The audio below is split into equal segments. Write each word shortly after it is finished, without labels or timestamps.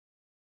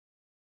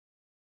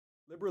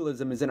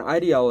Liberalism is an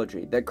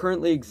ideology that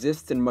currently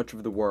exists in much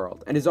of the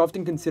world, and is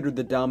often considered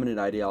the dominant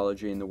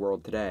ideology in the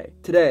world today.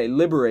 Today,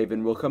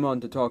 Liberaven will come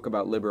on to talk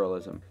about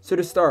liberalism. So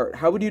to start,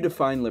 how would you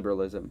define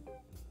liberalism?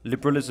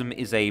 Liberalism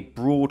is a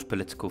broad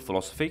political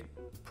philosophy,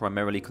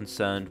 primarily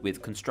concerned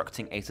with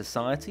constructing a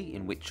society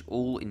in which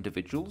all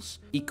individuals,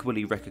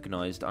 equally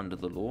recognised under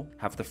the law,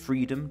 have the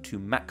freedom to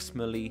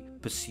maximally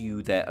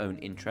pursue their own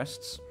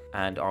interests,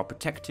 and are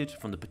protected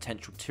from the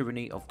potential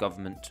tyranny of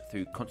government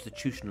through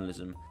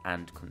constitutionalism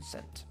and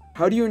consent.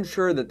 How do you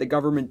ensure that the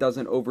government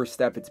doesn't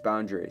overstep its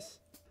boundaries?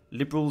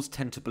 Liberals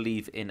tend to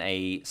believe in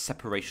a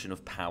separation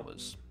of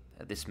powers.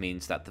 This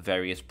means that the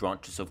various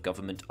branches of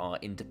government are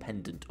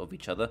independent of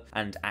each other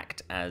and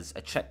act as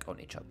a check on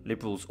each other.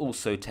 Liberals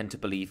also tend to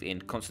believe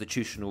in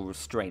constitutional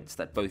restraints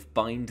that both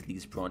bind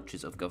these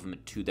branches of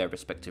government to their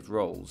respective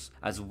roles,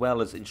 as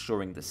well as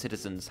ensuring that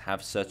citizens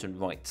have certain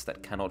rights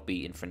that cannot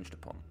be infringed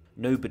upon.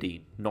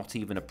 Nobody, not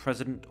even a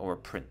president or a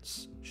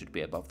prince, should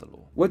be above the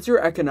law. What's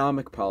your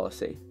economic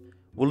policy?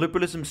 Well,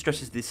 liberalism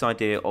stresses this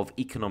idea of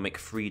economic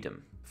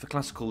freedom. For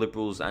classical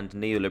liberals and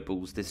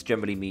neoliberals, this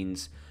generally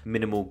means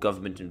minimal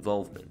government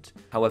involvement.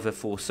 However,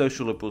 for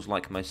social liberals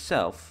like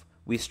myself,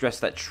 we stress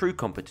that true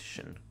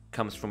competition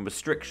comes from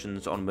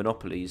restrictions on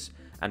monopolies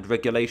and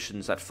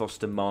regulations that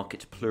foster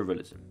market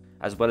pluralism,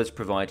 as well as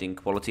providing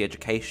quality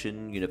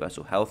education,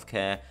 universal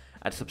healthcare,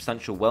 and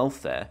substantial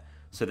welfare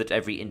so that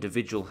every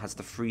individual has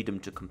the freedom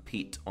to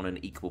compete on an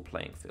equal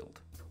playing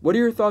field. What are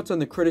your thoughts on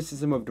the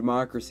criticism of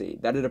democracy,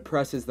 that it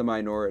oppresses the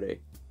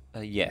minority?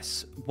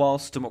 Yes,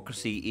 whilst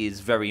democracy is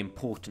very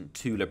important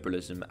to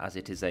liberalism as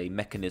it is a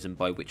mechanism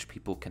by which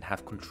people can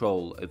have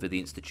control over the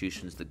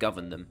institutions that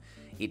govern them,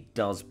 it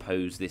does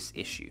pose this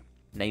issue.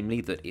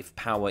 Namely that if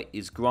power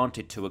is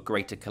granted to a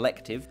greater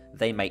collective,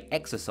 they may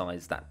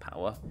exercise that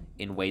power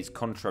in ways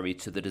contrary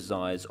to the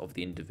desires of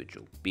the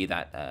individual, be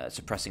that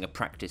suppressing a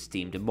practice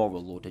deemed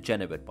immoral or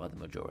degenerate by the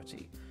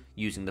majority,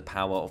 using the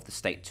power of the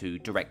state to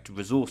direct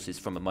resources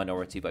from a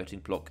minority voting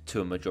bloc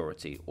to a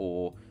majority,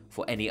 or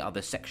for any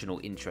other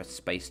sectional interests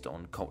based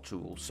on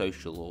cultural,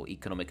 social, or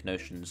economic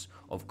notions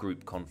of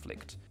group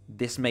conflict.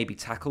 This may be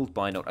tackled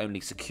by not only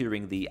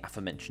securing the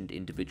aforementioned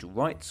individual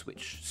rights,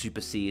 which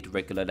supersede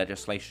regular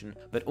legislation,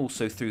 but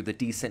also through the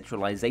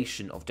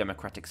decentralization of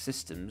democratic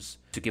systems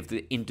to give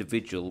the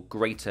individual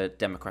greater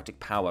democratic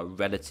power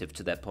relative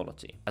to their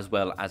polity, as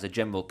well as a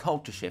general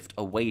culture shift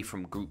away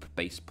from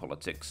group-based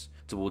politics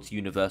towards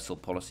universal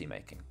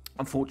policymaking.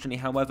 Unfortunately,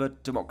 however,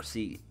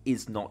 democracy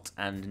is not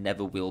and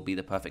never will be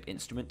the perfect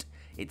instrument.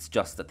 It's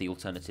just that the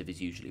alternative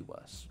is usually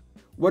worse.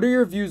 What are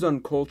your views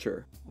on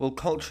culture? Well,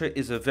 culture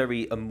is a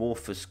very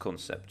amorphous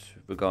concept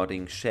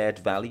regarding shared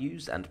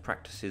values and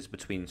practices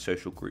between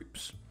social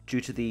groups.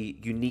 Due to the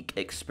unique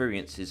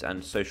experiences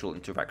and social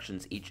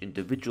interactions each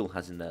individual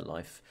has in their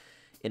life,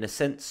 in a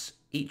sense,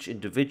 each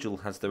individual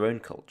has their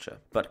own culture,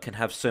 but can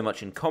have so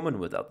much in common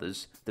with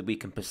others that we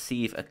can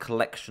perceive a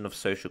collection of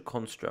social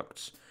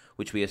constructs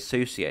which we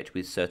associate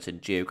with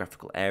certain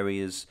geographical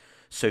areas,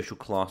 social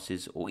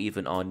classes, or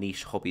even our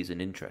niche hobbies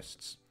and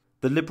interests.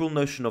 The liberal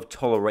notion of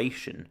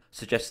toleration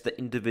suggests that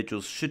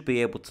individuals should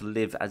be able to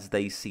live as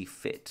they see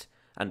fit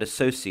and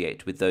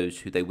associate with those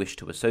who they wish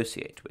to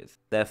associate with.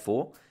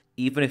 Therefore,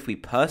 even if we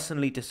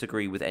personally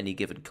disagree with any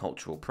given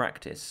cultural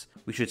practice,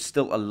 we should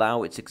still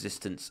allow its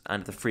existence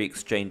and the free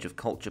exchange of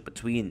culture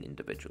between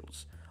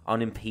individuals,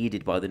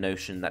 unimpeded by the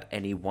notion that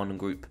any one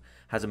group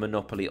has a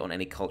monopoly on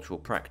any cultural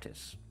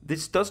practice.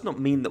 This does not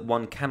mean that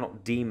one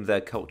cannot deem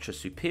their culture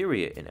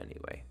superior in any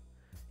way.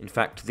 In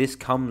fact, this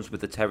comes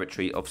with the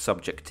territory of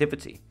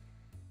subjectivity.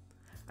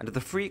 And the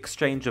free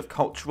exchange of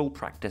cultural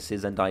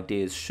practices and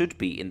ideas should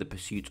be in the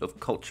pursuit of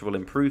cultural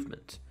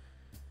improvement.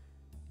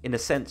 In a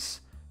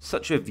sense,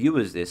 such a view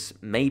as this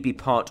may be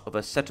part of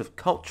a set of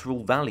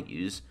cultural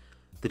values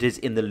that is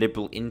in the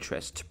liberal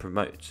interest to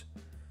promote.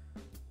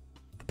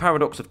 The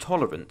paradox of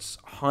tolerance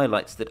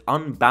highlights that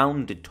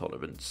unbounded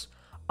tolerance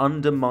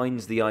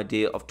undermines the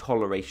idea of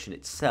toleration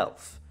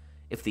itself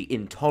if the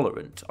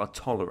intolerant are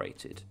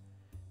tolerated.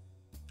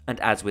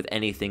 And as with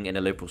anything in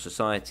a liberal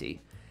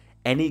society,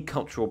 any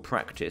cultural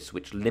practice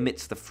which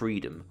limits the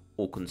freedom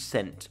or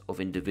consent of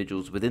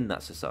individuals within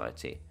that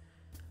society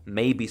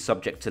may be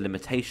subject to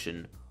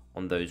limitation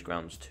on those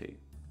grounds too.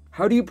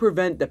 How do you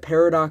prevent the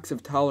paradox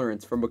of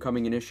tolerance from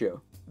becoming an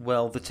issue?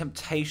 Well, the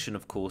temptation,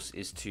 of course,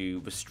 is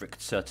to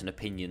restrict certain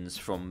opinions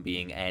from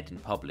being aired in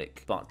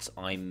public, but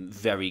I'm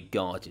very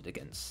guarded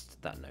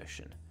against that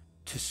notion.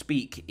 To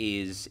speak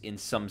is, in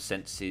some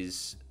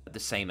senses, the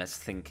same as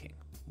thinking,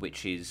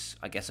 which is,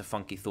 I guess, a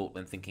funky thought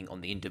when thinking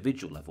on the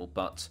individual level,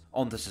 but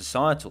on the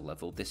societal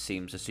level, this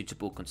seems a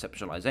suitable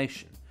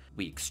conceptualization.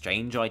 We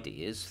exchange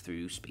ideas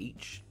through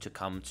speech to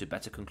come to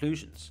better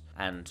conclusions.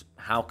 And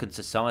how can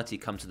society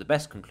come to the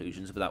best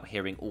conclusions without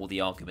hearing all the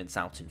arguments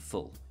out in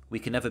full? We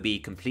can never be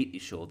completely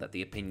sure that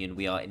the opinion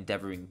we are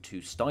endeavouring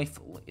to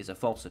stifle is a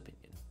false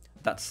opinion.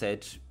 That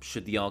said,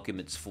 should the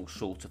arguments fall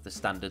short of the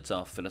standards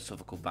our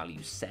philosophical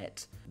values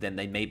set, then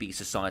they may be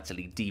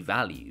societally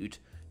devalued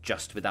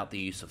just without the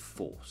use of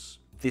force.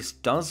 This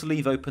does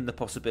leave open the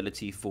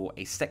possibility for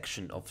a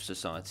section of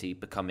society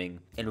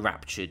becoming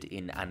enraptured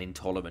in an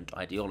intolerant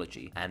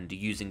ideology and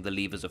using the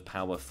levers of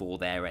power for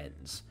their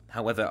ends.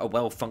 However, a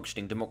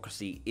well-functioning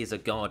democracy is a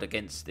guard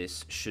against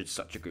this should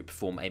such a group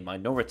form a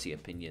minority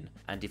opinion,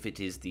 and if it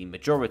is the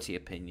majority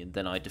opinion,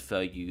 then I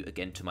defer you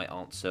again to my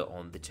answer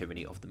on the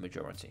tyranny of the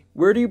majority.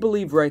 Where do you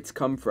believe rights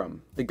come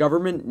from? The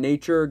government,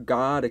 nature,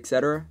 God,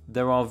 etc.?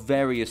 There are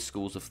various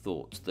schools of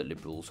thought that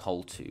liberals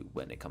hold to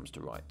when it comes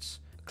to rights.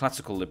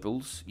 Classical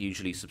liberals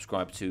usually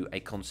subscribe to a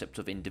concept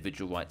of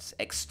individual rights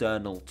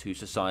external to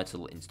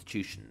societal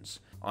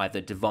institutions,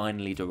 either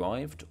divinely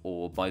derived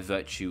or by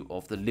virtue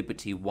of the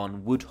liberty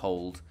one would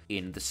hold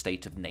in the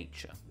state of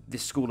nature.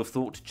 This school of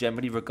thought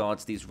generally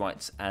regards these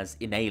rights as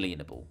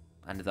inalienable,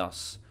 and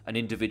thus an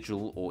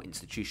individual or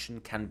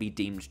institution can be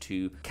deemed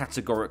to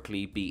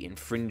categorically be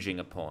infringing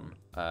upon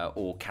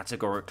or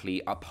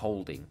categorically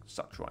upholding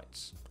such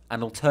rights.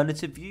 An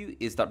alternative view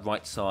is that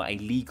rights are a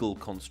legal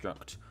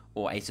construct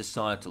or a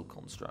societal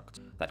construct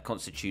that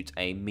constitutes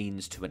a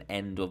means to an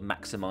end of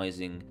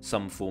maximizing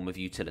some form of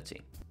utility.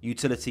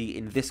 Utility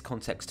in this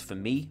context for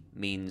me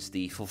means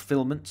the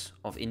fulfillment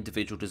of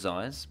individual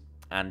desires,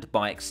 and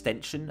by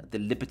extension, the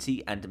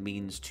liberty and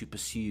means to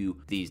pursue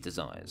these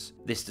desires.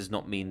 This does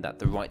not mean that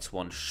the rights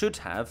one should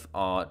have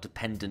are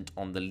dependent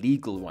on the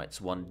legal rights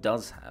one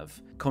does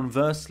have.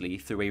 Conversely,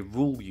 through a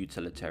rule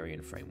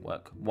utilitarian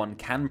framework, one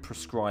can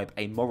prescribe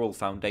a moral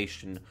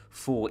foundation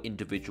for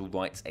individual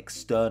rights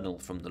external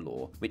from the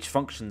law, which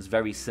functions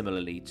very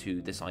similarly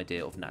to this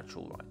idea of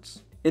natural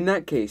rights. In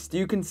that case, do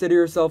you consider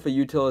yourself a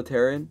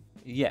utilitarian?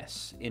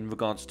 Yes, in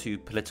regards to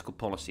political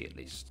policy at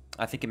least.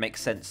 I think it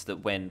makes sense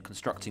that when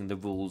constructing the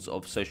rules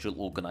of social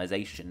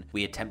organisation,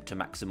 we attempt to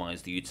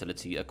maximise the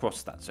utility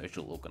across that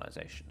social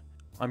organisation.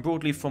 I'm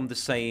broadly from the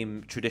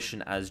same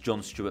tradition as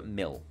John Stuart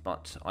Mill,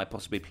 but I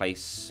possibly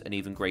place an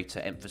even greater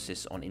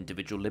emphasis on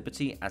individual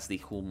liberty as the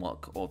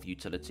hallmark of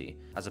utility,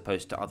 as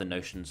opposed to other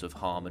notions of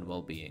harm and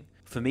well-being.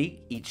 For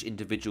me, each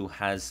individual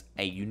has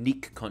a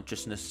unique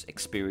consciousness,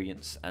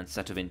 experience, and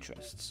set of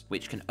interests,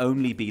 which can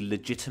only be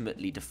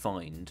legitimately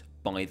defined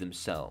by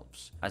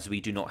themselves, as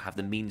we do not have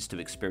the means to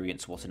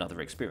experience what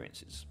another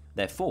experiences.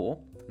 Therefore,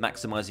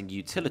 maximising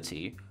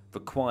utility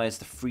requires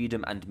the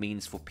freedom and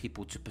means for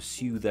people to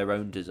pursue their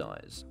own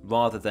desires,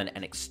 rather than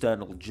an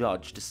external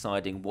judge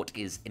deciding what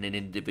is in an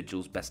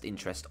individual's best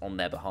interest on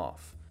their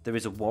behalf. There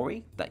is a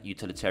worry that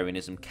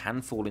utilitarianism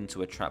can fall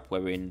into a trap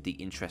wherein the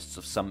interests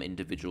of some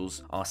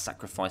individuals are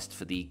sacrificed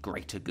for the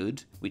greater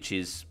good, which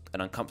is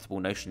an uncomfortable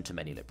notion to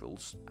many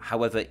liberals.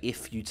 However,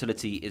 if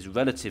utility is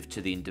relative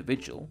to the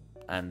individual,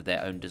 and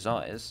their own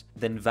desires,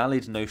 then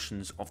valid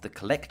notions of the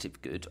collective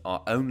good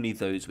are only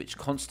those which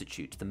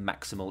constitute the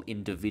maximal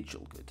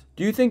individual good.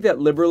 Do you think that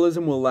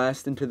liberalism will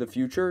last into the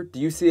future?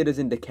 Do you see it as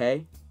in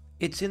decay?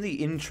 It's in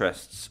the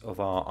interests of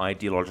our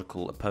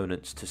ideological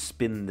opponents to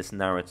spin this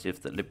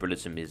narrative that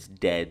liberalism is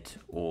dead,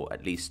 or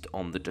at least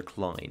on the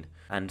decline,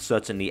 and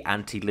certainly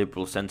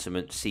anti-liberal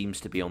sentiment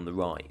seems to be on the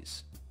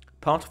rise.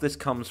 Part of this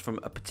comes from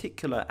a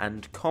particular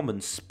and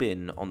common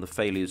spin on the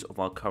failures of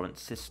our current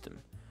system.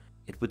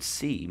 It would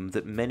seem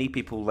that many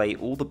people lay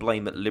all the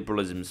blame at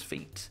liberalism's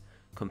feet,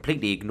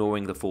 completely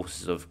ignoring the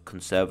forces of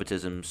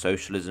conservatism,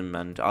 socialism,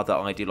 and other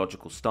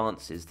ideological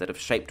stances that have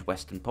shaped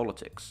Western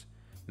politics.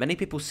 Many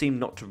people seem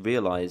not to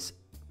realise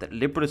that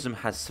liberalism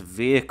has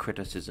severe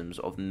criticisms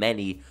of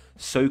many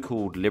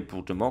so-called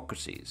liberal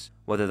democracies,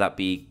 whether that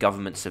be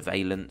government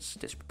surveillance,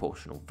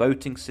 disproportional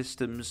voting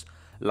systems,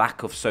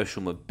 lack of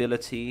social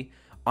mobility,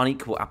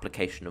 unequal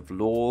application of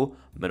law,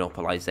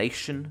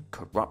 monopolisation,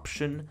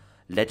 corruption,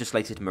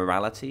 legislated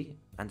morality,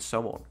 and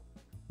so on.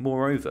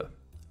 Moreover,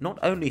 not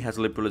only has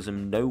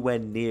liberalism nowhere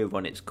near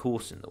run its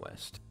course in the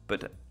West,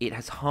 but it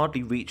has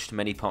hardly reached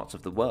many parts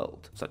of the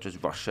world, such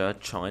as Russia,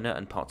 China,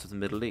 and parts of the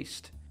Middle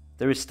East.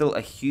 There is still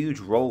a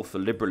huge role for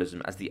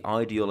liberalism as the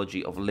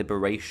ideology of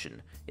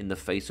liberation in the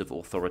face of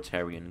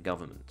authoritarian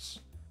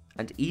governments.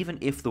 And even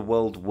if the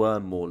world were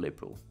more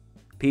liberal,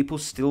 people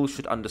still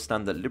should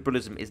understand that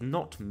liberalism is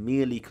not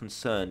merely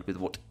concerned with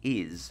what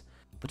is,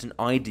 but an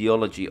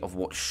ideology of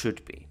what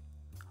should be.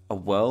 A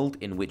world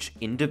in which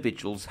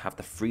individuals have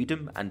the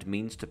freedom and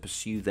means to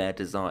pursue their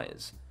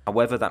desires,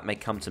 however that may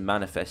come to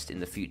manifest in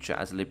the future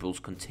as liberals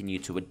continue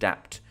to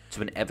adapt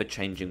to an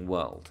ever-changing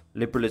world.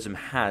 Liberalism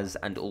has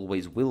and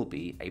always will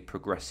be a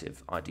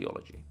progressive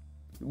ideology.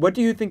 What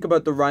do you think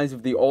about the rise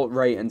of the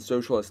alt-right and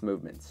socialist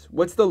movements?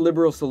 What's the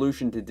liberal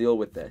solution to deal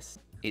with this?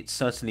 It's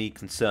certainly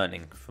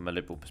concerning from a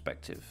liberal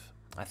perspective.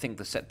 I think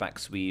the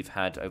setbacks we've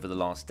had over the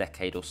last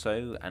decade or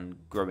so and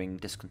growing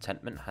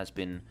discontentment has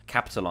been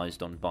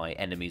capitalised on by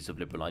enemies of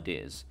liberal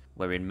ideas,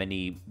 wherein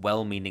many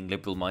well-meaning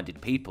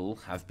liberal-minded people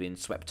have been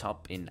swept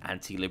up in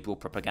anti-liberal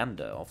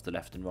propaganda of the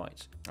left and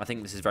right. I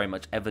think this is very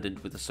much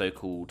evident with the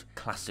so-called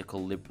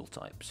classical liberal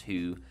types,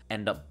 who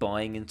end up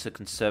buying into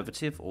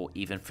conservative or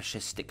even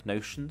fascistic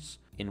notions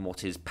in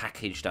what is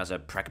packaged as a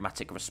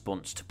pragmatic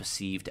response to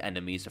perceived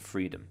enemies of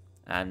freedom.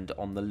 And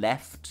on the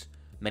left,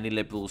 many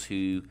liberals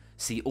who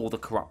see all the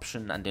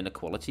corruption and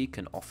inequality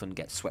can often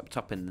get swept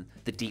up in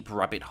the deep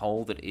rabbit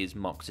hole that is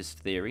Marxist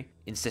theory,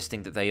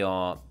 insisting that they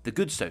are the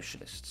good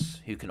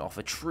socialists who can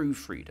offer true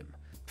freedom,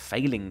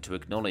 failing to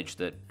acknowledge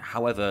that,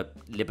 however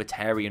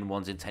libertarian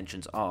one's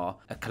intentions are,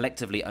 a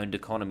collectively owned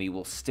economy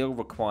will still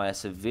require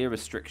severe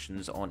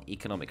restrictions on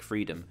economic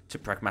freedom to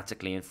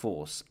pragmatically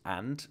enforce,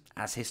 and,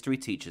 as history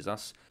teaches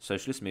us,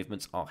 socialist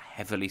movements are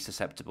heavily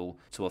susceptible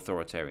to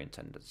authoritarian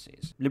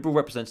tendencies. Liberal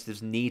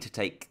representatives need to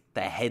take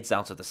their heads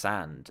out of the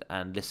sand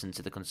and listen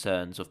to the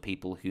concerns of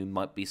people who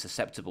might be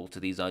susceptible to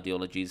these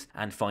ideologies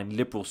and find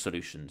liberal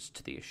solutions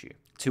to the issue.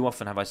 Too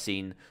often have I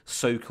seen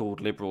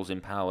so-called liberals in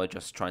power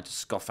just trying to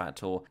scoff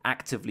at or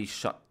actively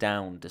shut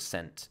down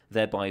dissent,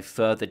 thereby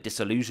further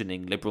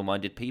disillusioning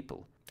liberal-minded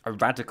people. A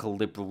radical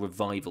liberal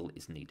revival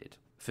is needed.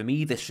 For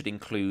me, this should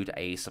include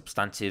a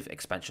substantive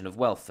expansion of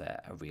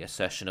welfare, a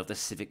reassertion of the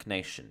civic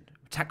nation,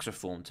 tax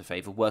reform to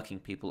favour working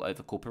people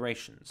over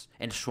corporations,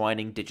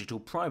 enshrining digital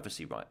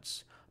privacy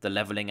rights, the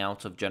levelling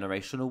out of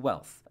generational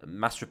wealth,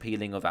 mass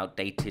repealing of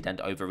outdated and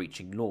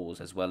overreaching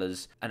laws, as well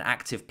as an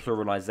active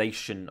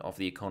pluralisation of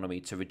the economy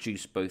to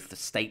reduce both the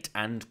state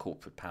and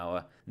corporate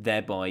power,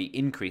 thereby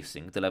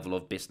increasing the level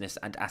of business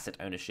and asset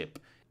ownership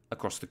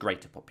across the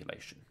greater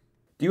population.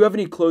 Do you have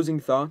any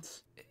closing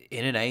thoughts?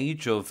 In an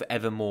age of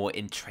ever more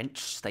entrenched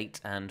state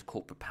and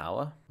corporate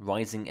power,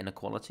 rising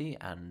inequality,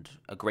 and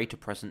a greater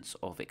presence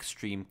of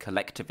extreme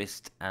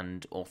collectivist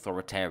and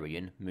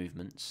authoritarian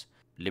movements,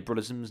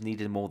 liberalism is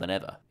needed more than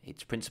ever.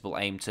 Its principal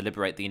aim to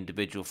liberate the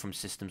individual from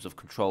systems of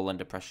control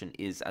and oppression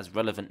is as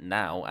relevant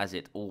now as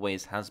it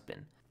always has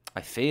been.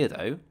 I fear,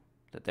 though,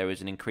 that there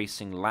is an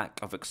increasing lack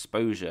of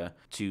exposure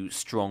to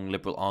strong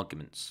liberal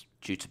arguments,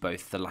 due to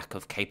both the lack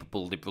of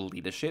capable liberal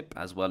leadership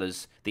as well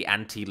as the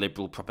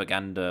anti-liberal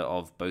propaganda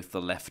of both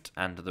the left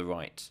and the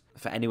right.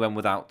 For anyone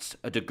without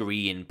a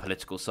degree in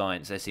political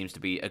science, there seems to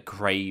be a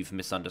grave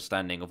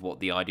misunderstanding of what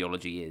the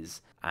ideology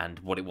is and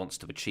what it wants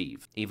to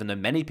achieve. Even though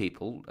many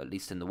people, at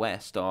least in the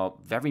West, are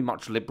very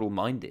much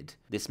liberal-minded,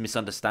 this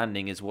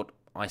misunderstanding is what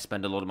I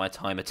spend a lot of my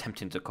time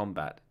attempting to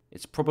combat.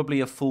 It's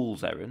probably a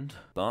fool's errand,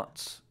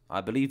 but I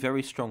believe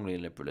very strongly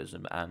in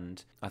liberalism,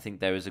 and I think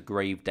there is a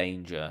grave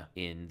danger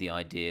in the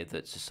idea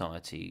that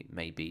society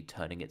may be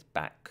turning its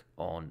back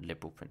on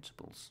liberal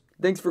principles.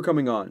 Thanks for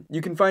coming on.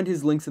 You can find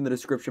his links in the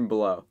description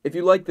below. If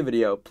you liked the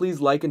video,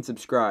 please like and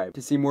subscribe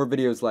to see more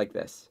videos like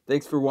this.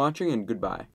 Thanks for watching, and goodbye.